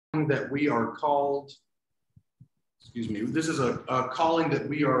that we are called, this is a calling that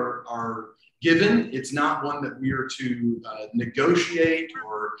we are given. It's not one that we are to negotiate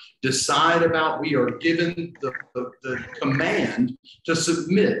or decide about. We are given the command to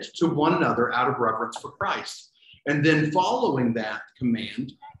submit to one another out of reverence for Christ. And then following that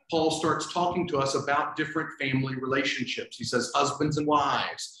command, Paul starts talking to us about different family relationships. He says husbands and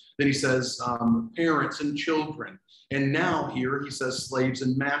wives. Then he says parents and children. And now here he says slaves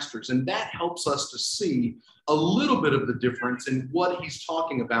and masters. And that helps us to see a little bit of the difference in what he's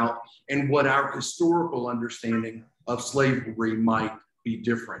talking about and what our historical understanding of slavery might be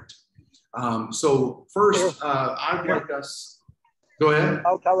different. So first, I'd like us, go ahead.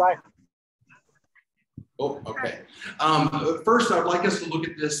 Okay, right. Oh, okay. First, I'd like us to look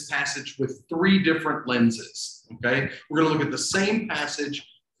at this passage with three different lenses, okay? We're going to look at the same passage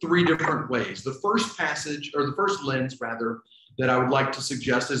three different ways. The first passage, or the first lens, rather, that I would like to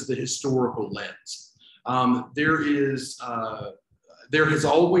suggest is the historical lens. There has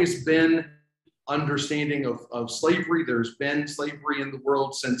always been understanding of slavery. There's been slavery in the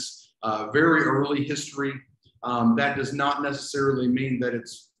world since very early history. That does not necessarily mean that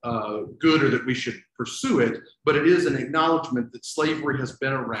it's good or that we should pursue it, but it is an acknowledgement that slavery has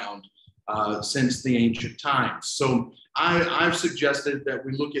been around since the ancient times. So I've suggested that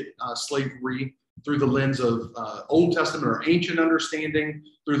we look at slavery through the lens of Old Testament or ancient understanding,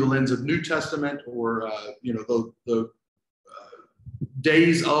 through the lens of New Testament, or the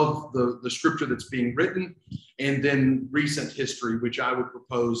days of the scripture that's being written, and then recent history, which I would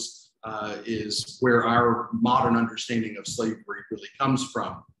propose is where our modern understanding of slavery really comes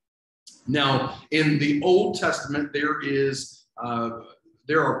from. Now, in the Old Testament, there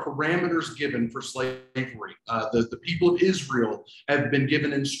are parameters given for slavery. The people of Israel have been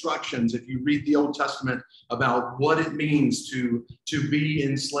given instructions, if you read the Old Testament, about what it means to be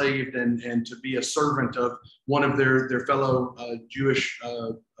enslaved and to be a servant of one of their fellow Jewish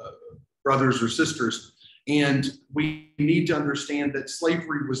brothers or sisters. And we need to understand that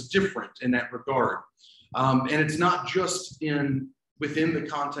slavery was different in that regard. And it's not just within the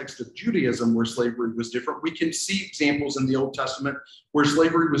context of Judaism where slavery was different. We can see examples in the Old Testament where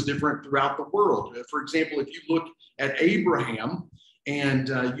slavery was different throughout the world. For example, if you look at Abraham and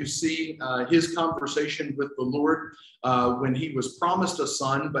you see his conversation with the Lord when he was promised a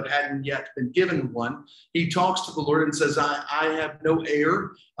son but hadn't yet been given one, he talks to the Lord and says, I have no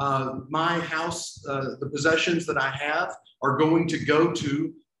heir. My house, the possessions that I have are going to go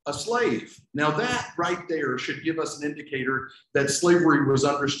to a slave. Now that right there should give us an indicator that slavery was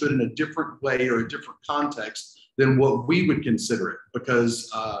understood in a different way or a different context than what we would consider it. Because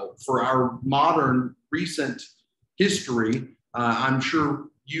for our modern recent history, I'm sure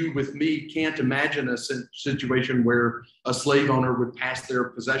you with me can't imagine a situation where a slave owner would pass their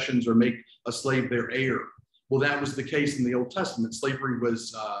possessions or make a slave their heir. Well, that was the case in the Old Testament. Slavery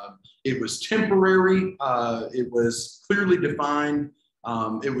was, it was temporary. It was clearly defined.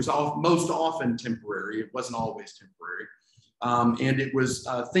 It was most often temporary. It wasn't always temporary. And it was,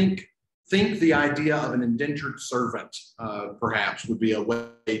 think the idea of an indentured servant, perhaps, would be a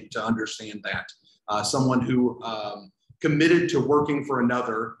way to understand that. Someone who committed to working for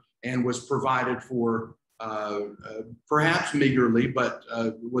another and was provided for, perhaps meagerly, but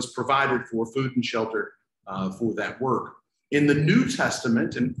was provided for food and shelter for that work. In the New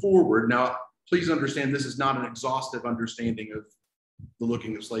Testament and forward, now, please understand this is not an exhaustive understanding of the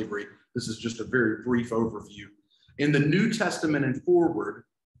looking of slavery. This is just a very brief overview. In the New Testament and forward,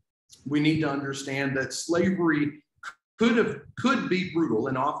 we need to understand that slavery could be brutal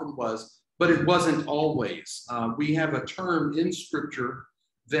and often was, but it wasn't always. We have a term in Scripture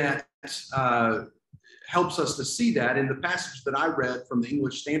that helps us to see that. In the passage that I read from the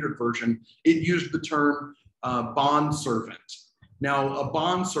English Standard Version, it used the term bondservant. Now, a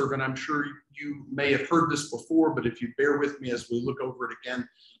bondservant, I'm sure you may have heard this before, but if you bear with me as we look over it again,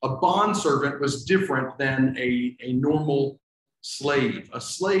 a bondservant was different than a normal slave. A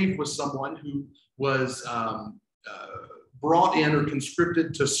slave was someone who was brought in or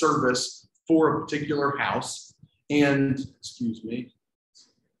conscripted to service for a particular house. And, excuse me,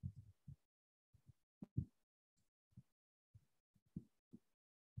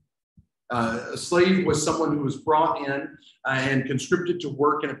 a slave was someone who was brought in and conscripted to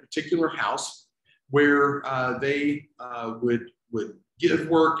work in a particular house where they would give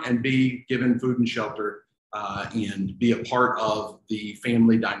work and be given food and shelter and be a part of the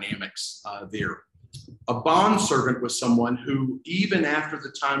family dynamics there. A bondservant was someone who, even after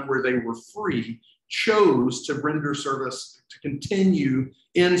the time where they were free, chose to render service, to continue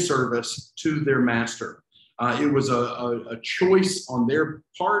in service to their master. It was a choice on their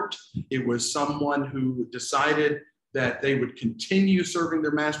part. It was someone who decided that they would continue serving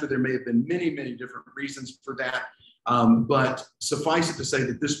their master. There may have been many, many different reasons for that. But suffice it to say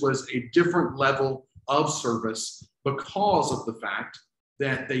that this was a different level of service because of the fact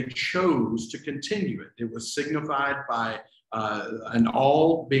that they chose to continue it. It was signified by an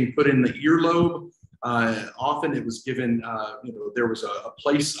awl being put in the earlobe. Often it was given, there was a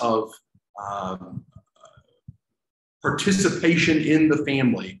place of participation in the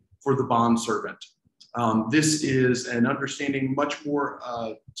family for the bondservant. This is an understanding much more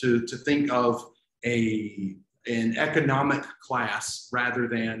to think of an economic class rather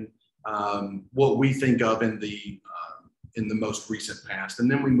than what we think of in the most recent past. And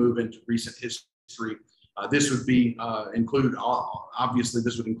then we move into recent history. This would obviously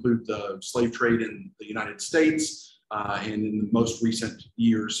this would include the slave trade in the United States and in the most recent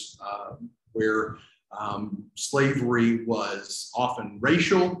years where slavery was often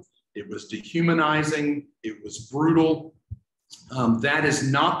racial, it was dehumanizing, it was brutal. That is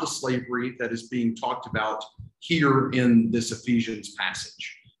not the slavery that is being talked about here in this Ephesians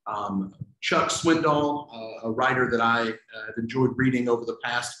passage. Chuck Swindoll, a writer that I have enjoyed reading over the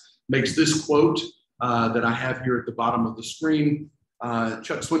past, makes this quote that I have here at the bottom of the screen.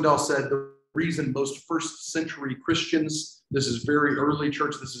 Chuck Swindoll said, "The reason most first century Christians," this is very early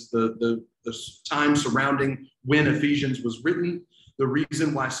church, this is the time surrounding when Ephesians was written, "the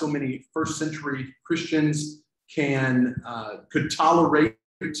reason why so many first century Christians could tolerate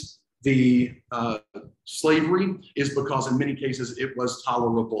the slavery is because in many cases it was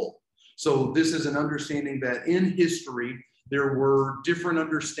tolerable." So this is an understanding that in history there were different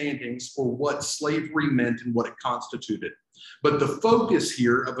understandings for what slavery meant and what it constituted. But the focus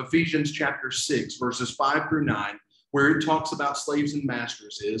here of Ephesians chapter 6, verses 5 through 9, where it talks about slaves and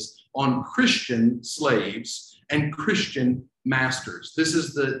masters, is on Christian slaves and Christian masters. This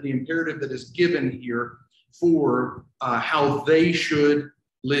is the imperative that is given here for how they should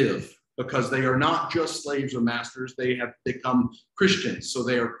live, because they are not just slaves or masters, they have become Christians. So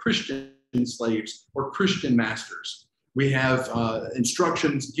they are Christian slaves or Christian masters. We have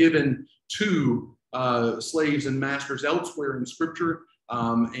instructions given to slaves and masters elsewhere in Scripture,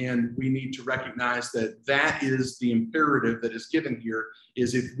 and we need to recognize that that is the imperative that is given here,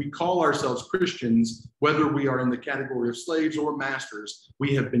 is if we call ourselves Christians, whether we are in the category of slaves or masters,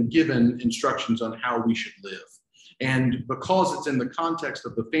 we have been given instructions on how we should live. And because it's in the context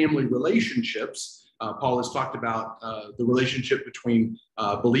of the family relationships, Paul has talked about the relationship between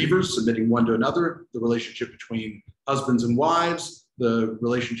believers submitting one to another, the relationship between husbands and wives, the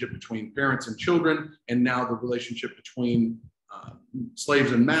relationship between parents and children, and now the relationship between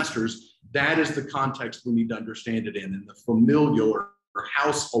slaves and masters. That is the context we need to understand it in the familial or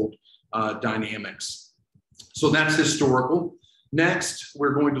household dynamics. So that's historical. Next,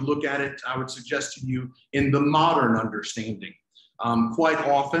 we're going to look at it, I would suggest to you, in the modern understanding. Quite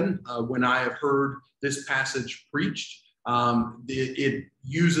often, when I have heard this passage preached, it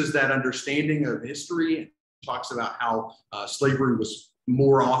uses that understanding of history. It talks about how slavery was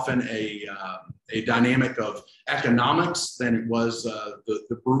more often a dynamic of economics than it was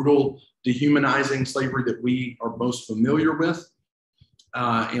the brutal, dehumanizing slavery that we are most familiar with.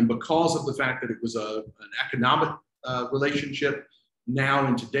 And because of the fact that it was an economic relationship, now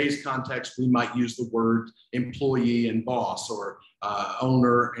in today's context, we might use the word employee and boss, or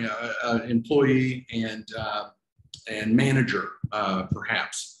owner, employee and manager,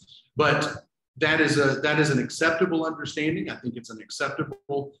 perhaps. But that is an acceptable understanding. I think it's an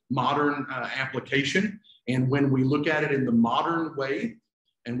acceptable modern application. And when we look at it in the modern way,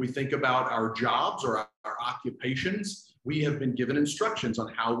 and we think about our jobs or our occupations, we have been given instructions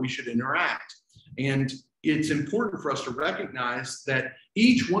on how we should interact. And it's important for us to recognize that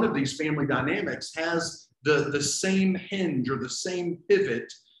each one of these family dynamics has the same hinge or the same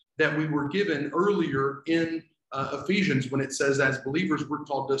pivot that we were given earlier in Ephesians, when it says, as believers, we're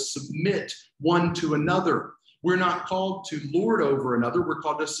called to submit one to another. We're not called to lord over another. We're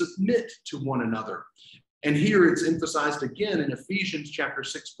called to submit to one another. And here it's emphasized again in Ephesians chapter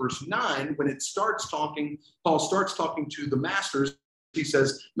 6, verse 9, when it starts talking, Paul starts talking to the masters. He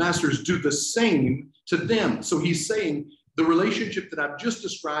says, masters, do the same to them. So he's saying the relationship that I've just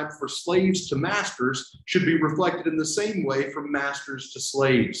described for slaves to masters should be reflected in the same way from masters to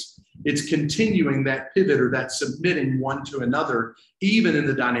slaves. It's continuing that pivot, or that submitting one to another, even in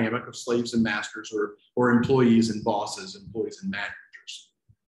the dynamic of slaves and masters, or employees and bosses, employees and managers.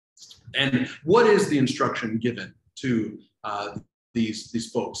 And what is the instruction given to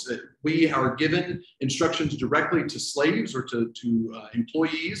these folks? We are given instructions directly to slaves or to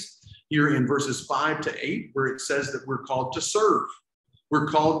employees. here in verses 5 to 8, where it says that we're called to serve. We're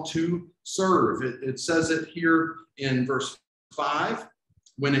called to serve. It says it here in verse 5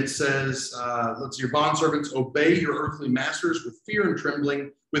 when it says, let's see, your bondservants, obey your earthly masters with fear and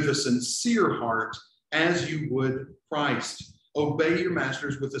trembling, with a sincere heart, as you would Christ. Obey your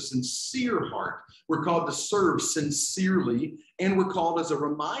masters with a sincere heart. We're called to serve sincerely, and we're called as a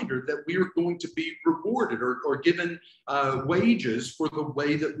reminder that we are going to be rewarded or given wages for the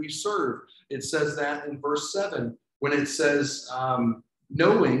way that we serve. It says that in verse 7 when it says,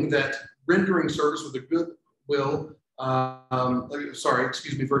 knowing that rendering service with a good will,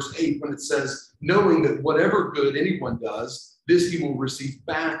 verse 8, when it says, knowing that whatever good anyone does, this he will receive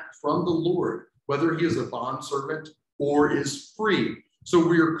back from the Lord, whether he is a bondservant or is free. So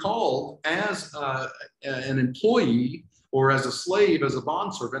we are called as an employee or as a slave, as a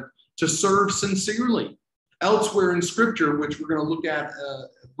bondservant, to serve sincerely. Elsewhere in Scripture, which we're going to look at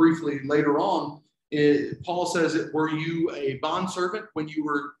briefly later on, Paul says, were you a bondservant when you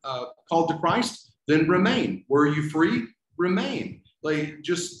were called to Christ? Then remain. Were you free? Remain.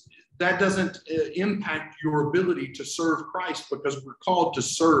 That doesn't impact your ability to serve Christ, because we're called to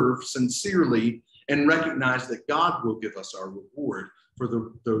serve sincerely and recognize that God will give us our reward for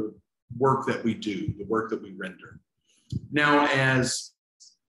the work that we do, the work that we render. Now, as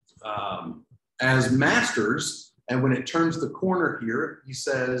masters, and when it turns the corner here, he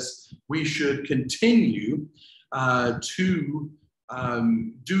says we should continue to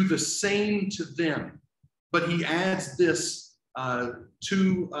do the same to them. But he adds this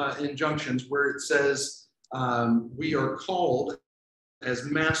two injunctions where it says we are called as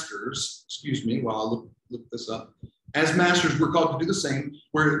masters, while I look this up. As masters, we're called to do the same,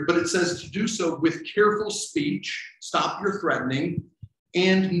 but it says to do so with careful speech, stop your threatening,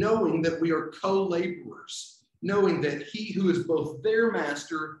 and knowing that we are co-laborers, knowing that he who is both their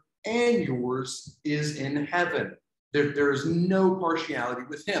master and yours is in heaven. There is no partiality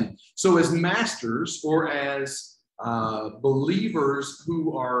with him. So as masters, or as believers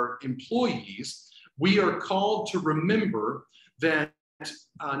who are employees, we are called to remember that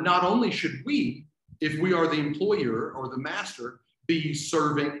not only should we, if we are the employer or the master, be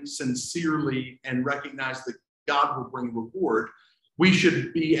serving sincerely and recognize that God will bring reward, we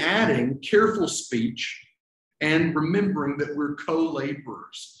should be adding careful speech and remembering that we're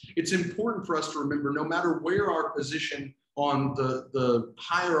co-laborers. It's important for us to remember, no matter where our position on the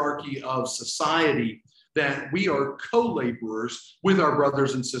hierarchy of society, that we are co-laborers with our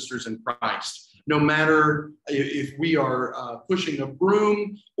brothers and sisters in Christ. No matter if we are pushing a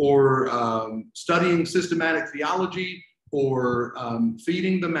broom or studying systematic theology or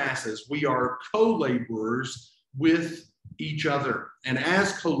feeding the masses, we are co-laborers with each other. And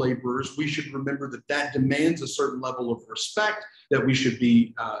as co-laborers, we should remember that that demands a certain level of respect, that we should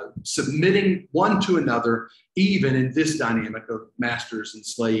be submitting one to another, even in this dynamic of masters and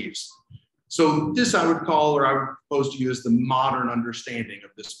slaves. So this I would call, or I would propose to you, as the modern understanding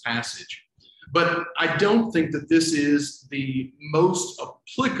of this passage. But I don't think that this is the most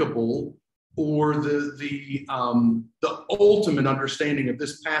applicable or the ultimate understanding of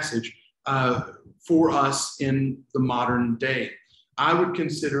this passage for us in the modern day. I would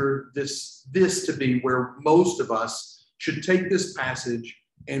consider this to be where most of us should take this passage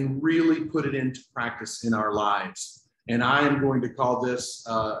and really put it into practice in our lives. And I am going to call this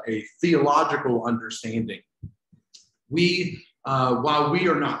a theological understanding. While we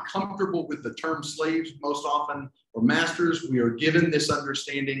are not comfortable with the term slaves most often, or masters, we are given this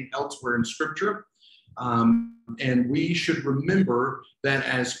understanding elsewhere in Scripture. And we should remember that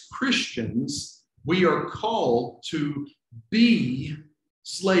as Christians, we are called to be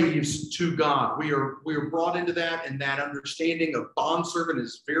slaves to God. We are brought into that, and that understanding of bondservant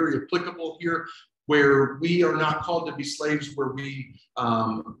is very applicable here, where we are not called to be slaves where we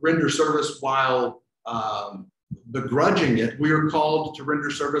render service while begrudging it. We are called to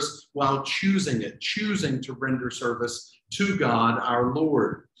render service while choosing to render service to God, our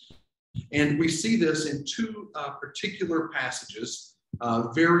Lord. And we see this in two particular passages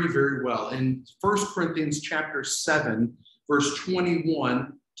very, very well. In 1 Corinthians chapter 7, verse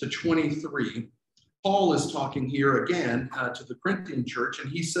 21 to 23, Paul is talking here again to the Corinthian church, and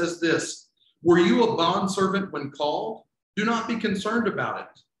he says this: "Were you a bondservant when called? Do not be concerned about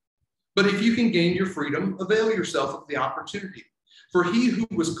it. But if you can gain your freedom, avail yourself of the opportunity. For he who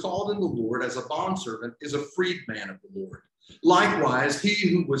was called in the Lord as a bondservant is a freedman of the Lord. Likewise, he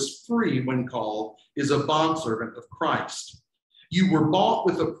who was free when called is a bondservant of Christ. You were bought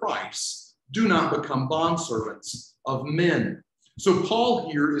with a price. Do not become bondservants of men." So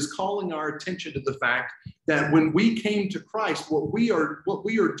Paul here is calling our attention to the fact that when we came to Christ, what we are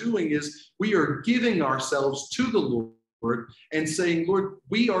doing is we are giving ourselves to the Lord and saying, Lord,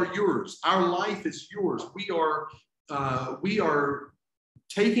 we are yours. Our life is yours. We are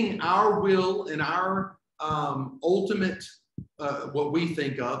taking our will and our ultimate, what we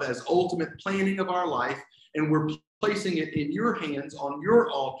think of as ultimate planning of our life, and we're placing it in your hands on your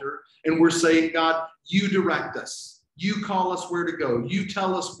altar, and we're saying, God, you direct us. You call us where to go. You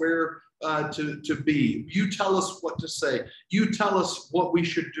tell us where to be. You tell us what to say. You tell us what we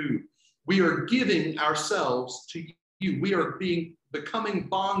should do. We are giving ourselves to you. We are becoming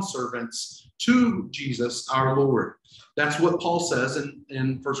bondservants to Jesus, our Lord. That's what Paul says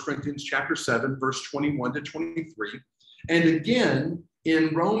in 1 Corinthians chapter 7, verse 21 to 23. And again,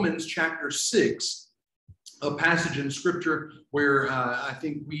 in Romans chapter 6, a passage in Scripture where I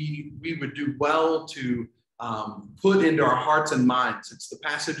think we would do well to put into our hearts and minds. It's the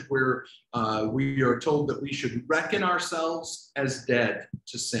passage where we are told that we should reckon ourselves as dead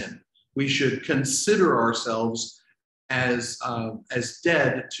to sin. We should consider ourselves as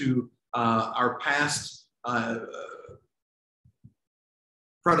dead to our past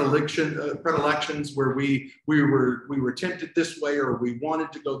predilections, where we were tempted this way, or we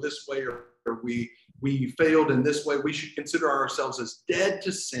wanted to go this way, or we failed in this way. We should consider ourselves as dead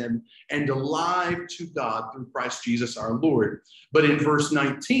to sin and alive to God through Christ Jesus our Lord. But in verse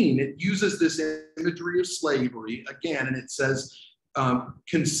 19, it uses this imagery of slavery again, and it says,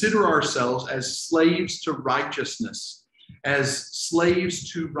 consider ourselves as slaves to righteousness. As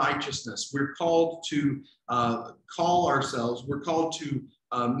slaves to righteousness. We're called to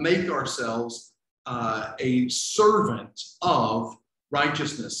make ourselves a servant of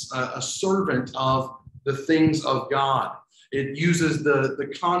righteousness, a servant of the things of God. It uses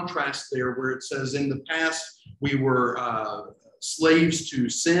the contrast there where it says in the past we were slaves to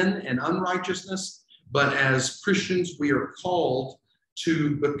sin and unrighteousness, but as Christians we are called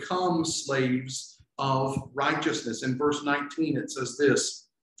to become slaves of righteousness. In verse 19 it says this,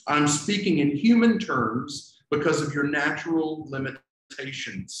 I'm speaking in human terms because of your natural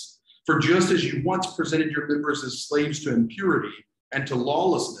limitations. For just as you once presented your members as slaves to impurity and to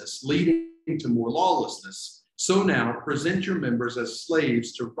lawlessness, leading to more lawlessness, so now present your members as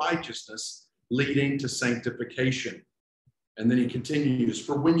slaves to righteousness, leading to sanctification. And then he continues,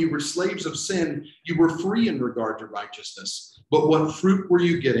 for when you were slaves of sin, you were free in regard to righteousness. But what fruit were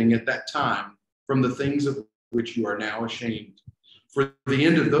you getting at that time from the things of which you are now ashamed? For the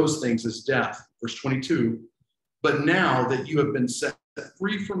end of those things is death. Verse 22, but now that you have been set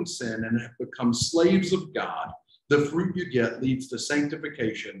free from sin and have become slaves of God, the fruit you get leads to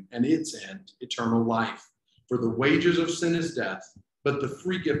sanctification, and its end, eternal life. For the wages of sin is death, but the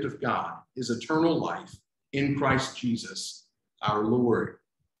free gift of God is eternal life in Christ Jesus, our Lord.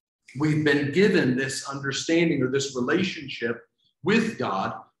 We've been given this understanding or this relationship with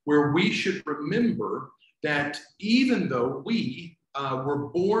God where we should remember that even though we were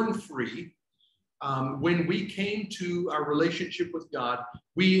born free, when we came to our relationship with God,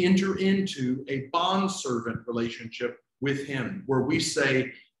 we enter into a bondservant relationship with him, where we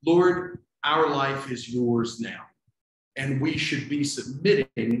say, Lord, our life is yours now. And we should be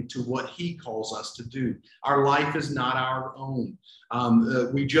submitting to what he calls us to do. Our life is not our own.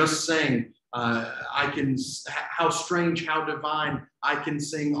 We just sang, how strange, how divine, I can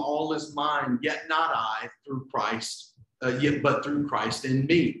sing all is mine, yet not I, through Christ, but through Christ in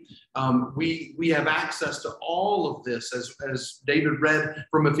me. We have access to all of this, as David read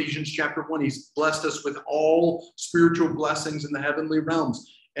from Ephesians chapter 1. He's blessed us with all spiritual blessings in the heavenly realms.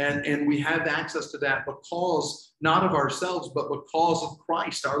 And we have access to that because, not of ourselves, but because of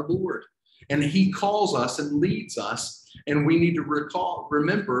Christ our Lord. And he calls us and leads us. And we need to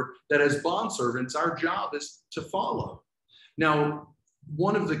remember that as bondservants, our job is to follow. Now,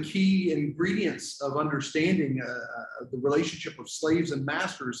 one of the key ingredients of understanding the relationship of slaves and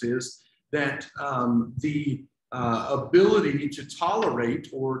masters is that the ability to tolerate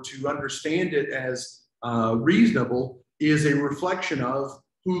or to understand it as reasonable is a reflection of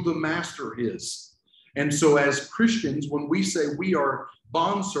who the master is. And so as Christians, when we say we are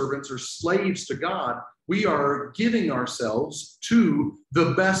bondservants or slaves to God, we are giving ourselves to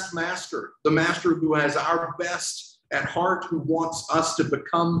the best master, the master who has our best at heart, who wants us to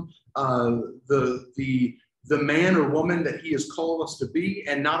become the man or woman that he has called us to be.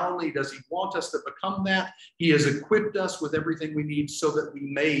 And not only does he want us to become that, he has equipped us with everything we need so that we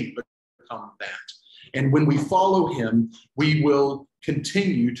may become that. And when we follow him, we will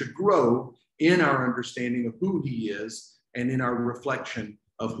continue to grow in our understanding of who he is and in our reflection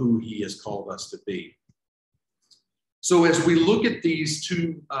of who he has called us to be. So as we look at these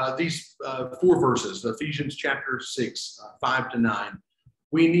four verses, Ephesians chapter 6, 5-9,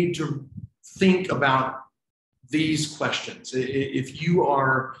 we need to think about these questions. If you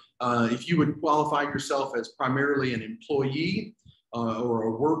would qualify yourself as primarily an employee or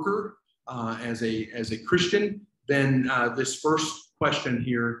a worker as a Christian, then this first question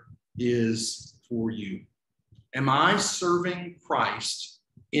here is for you. Am I serving Christ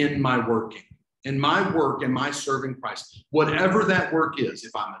in my working? In my work, am I serving Christ? Whatever that work is,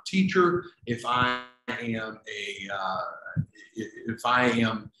 if I'm a teacher, if I am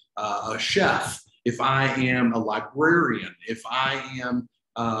a chef, if I am a librarian, if I am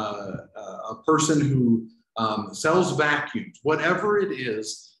a person who sells vacuums, whatever it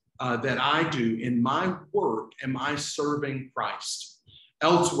is that I do in my work, am I serving Christ?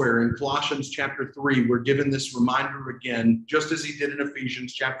 Elsewhere in Colossians chapter 3, we're given this reminder again, just as he did in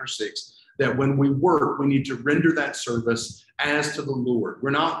Ephesians chapter 6, that when we work, we need to render that service as to the Lord. We're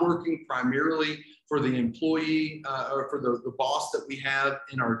not working primarily for the employee or for the boss that we have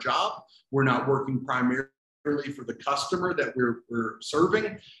in our job. We're not working primarily for the customer that we're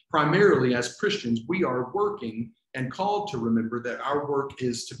serving. Primarily as Christians, we are working and called to remember that our work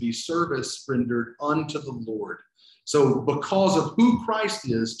is to be service rendered unto the Lord. So because of who Christ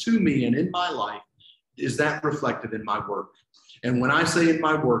is to me and in my life, is that reflected in my work? And when I say in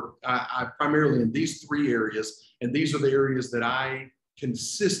my work, I primarily in these three areas, and these are the areas that I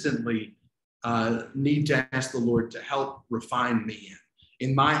consistently need to ask the Lord to help refine me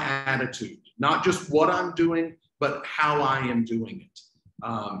in my attitude, not just what I'm doing, but how I am doing it.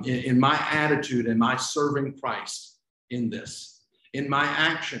 In my attitude, am I serving Christ in this? In my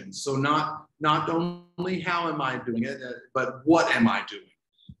actions, so not only how am I doing it, but what am I doing?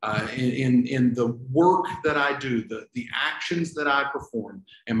 In the work that I do, the actions that I perform,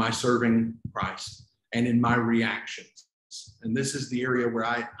 am I serving Christ? And in my reactions. And this is the area where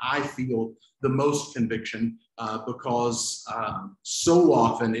I feel the most conviction because so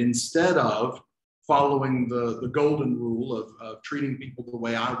often, instead of following the golden rule of treating people the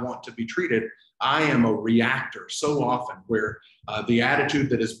way I want to be treated, I am a reactor so often where the attitude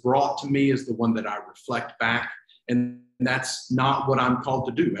that is brought to me is the one that I reflect back. And that's not what I'm called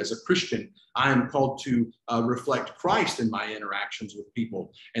to do. As a Christian, I am called to reflect Christ in my interactions with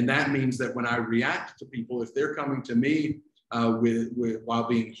people. And that means that when I react to people, if they're coming to me while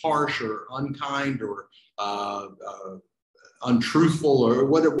being harsh or unkind or untruthful or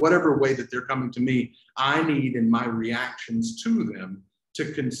whatever way that they're coming to me, I need in my reactions to them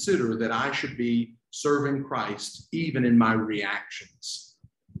to consider that I should be serving Christ even in my reactions.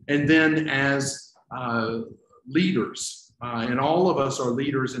 And then as leaders, and all of us are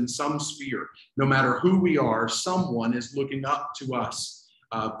leaders in some sphere. No matter who we are, someone is looking up to us.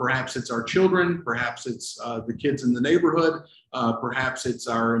 Perhaps it's our children, perhaps it's the kids in the neighborhood, perhaps it's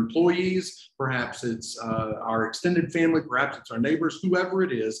our employees, perhaps it's our extended family, perhaps it's our neighbors, whoever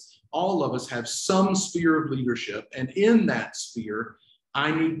it is. All of us have some sphere of leadership, and in that sphere,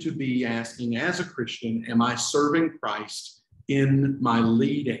 I need to be asking as a Christian, am I serving Christ in my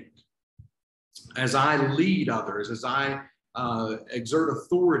leading? As I lead others, as I exert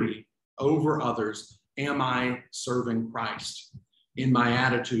authority over others, am I serving Christ in my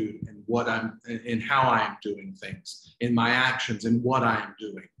attitude and how I am doing things, in my actions and what I am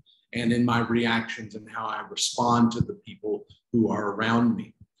doing, and in my reactions and how I respond to the people who are around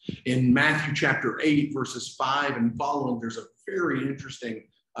me? In Matthew chapter 8, verses 5 and following, there's a very interesting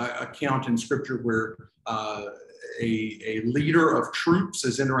account in Scripture where a leader of troops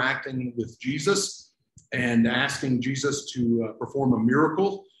is interacting with Jesus and asking Jesus to perform a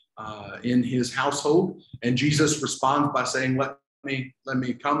miracle in his household. And Jesus responds by saying, let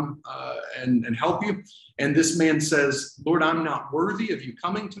me come and help you. And this man says, Lord, I'm not worthy of you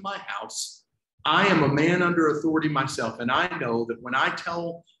coming to my house. I am a man under authority myself. And I know that when I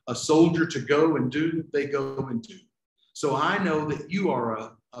tell a soldier to go and do, they go and do. So I know that you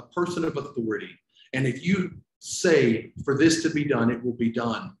are a person of authority. And if you say for this to be done, it will be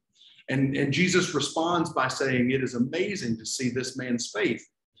done. And Jesus responds by saying, it is amazing to see this man's faith.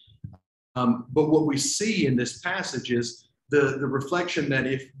 But what we see in this passage is the reflection that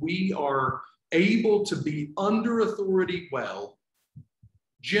if we are able to be under authority well,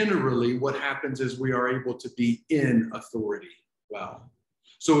 generally what happens is we are able to be in authority well.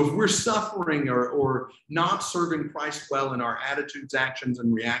 So if we're suffering or not serving Christ well in our attitudes, actions,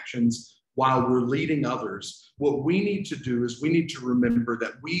 and reactions while we're leading others, what we need to do is we need to remember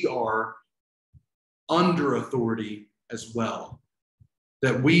that we are under authority as well,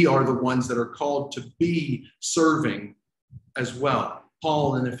 that we are the ones that are called to be serving as well.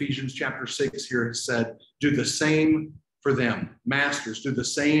 Paul in Ephesians chapter 6 here has said, do the same for them. Masters, do the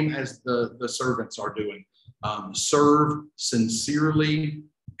same as the servants are doing. Serve sincerely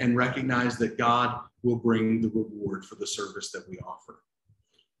and recognize that God will bring the reward for the service that we offer.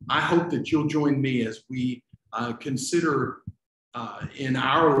 I hope that you'll join me as we consider in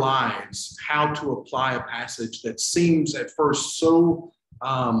our lives how to apply a passage that seems at first so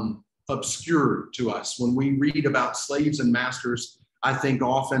obscure to us. When we read about slaves and masters, I think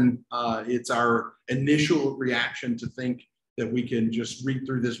often it's our initial reaction to think that we can just read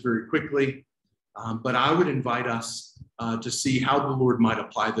through this very quickly. But I would invite us to see how the Lord might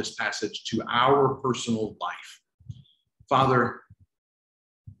apply this passage to our personal life. Father,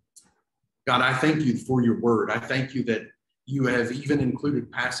 God, I thank you for your word. I thank you that you have even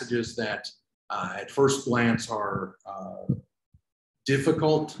included passages that at first glance are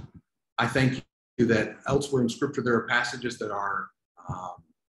difficult. I thank you that elsewhere in Scripture there are passages that are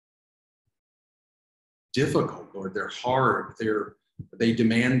difficult, Lord. They're hard. They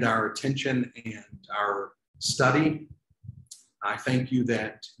demand our attention and our study. I thank you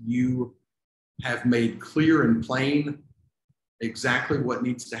that you have made clear and plain exactly what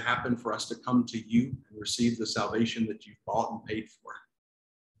needs to happen for us to come to you and receive the salvation that you've bought and paid for.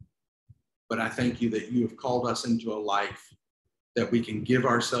 But I thank you that you have called us into a life that we can give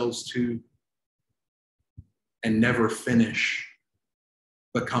ourselves to and never finish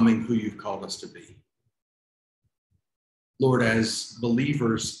becoming who you've called us to be. Lord, as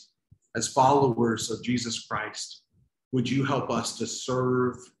believers, as followers of Jesus Christ, would you help us to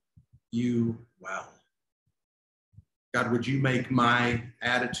serve you well? God, would you make my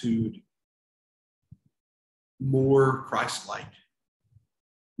attitude more Christ-like,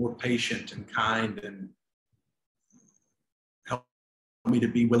 more patient and kind, and help me to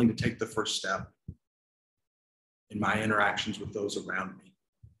be willing to take the first step in my interactions with those around me.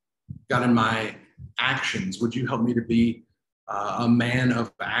 God, in my actions, would you help me to be a man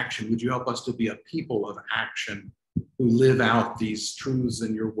of action? Would you help us to be a people of action who live out these truths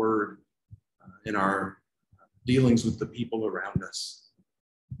in your word in our dealings with the people around us?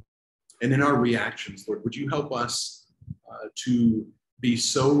 And in our reactions, Lord, would you help us to be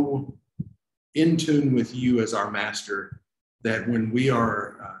so in tune with you as our master that when we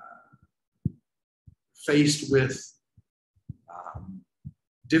are faced with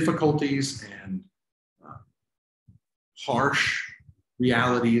difficulties and harsh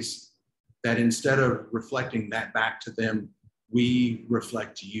realities, that instead of reflecting that back to them, we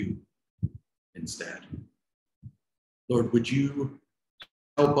reflect you instead. Lord, would you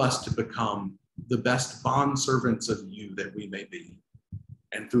help us to become the best bondservants of you that we may be?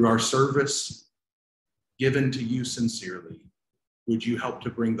 And through our service given to you sincerely, would you help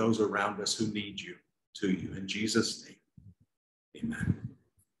to bring those around us who need you to you? In Jesus' name, amen.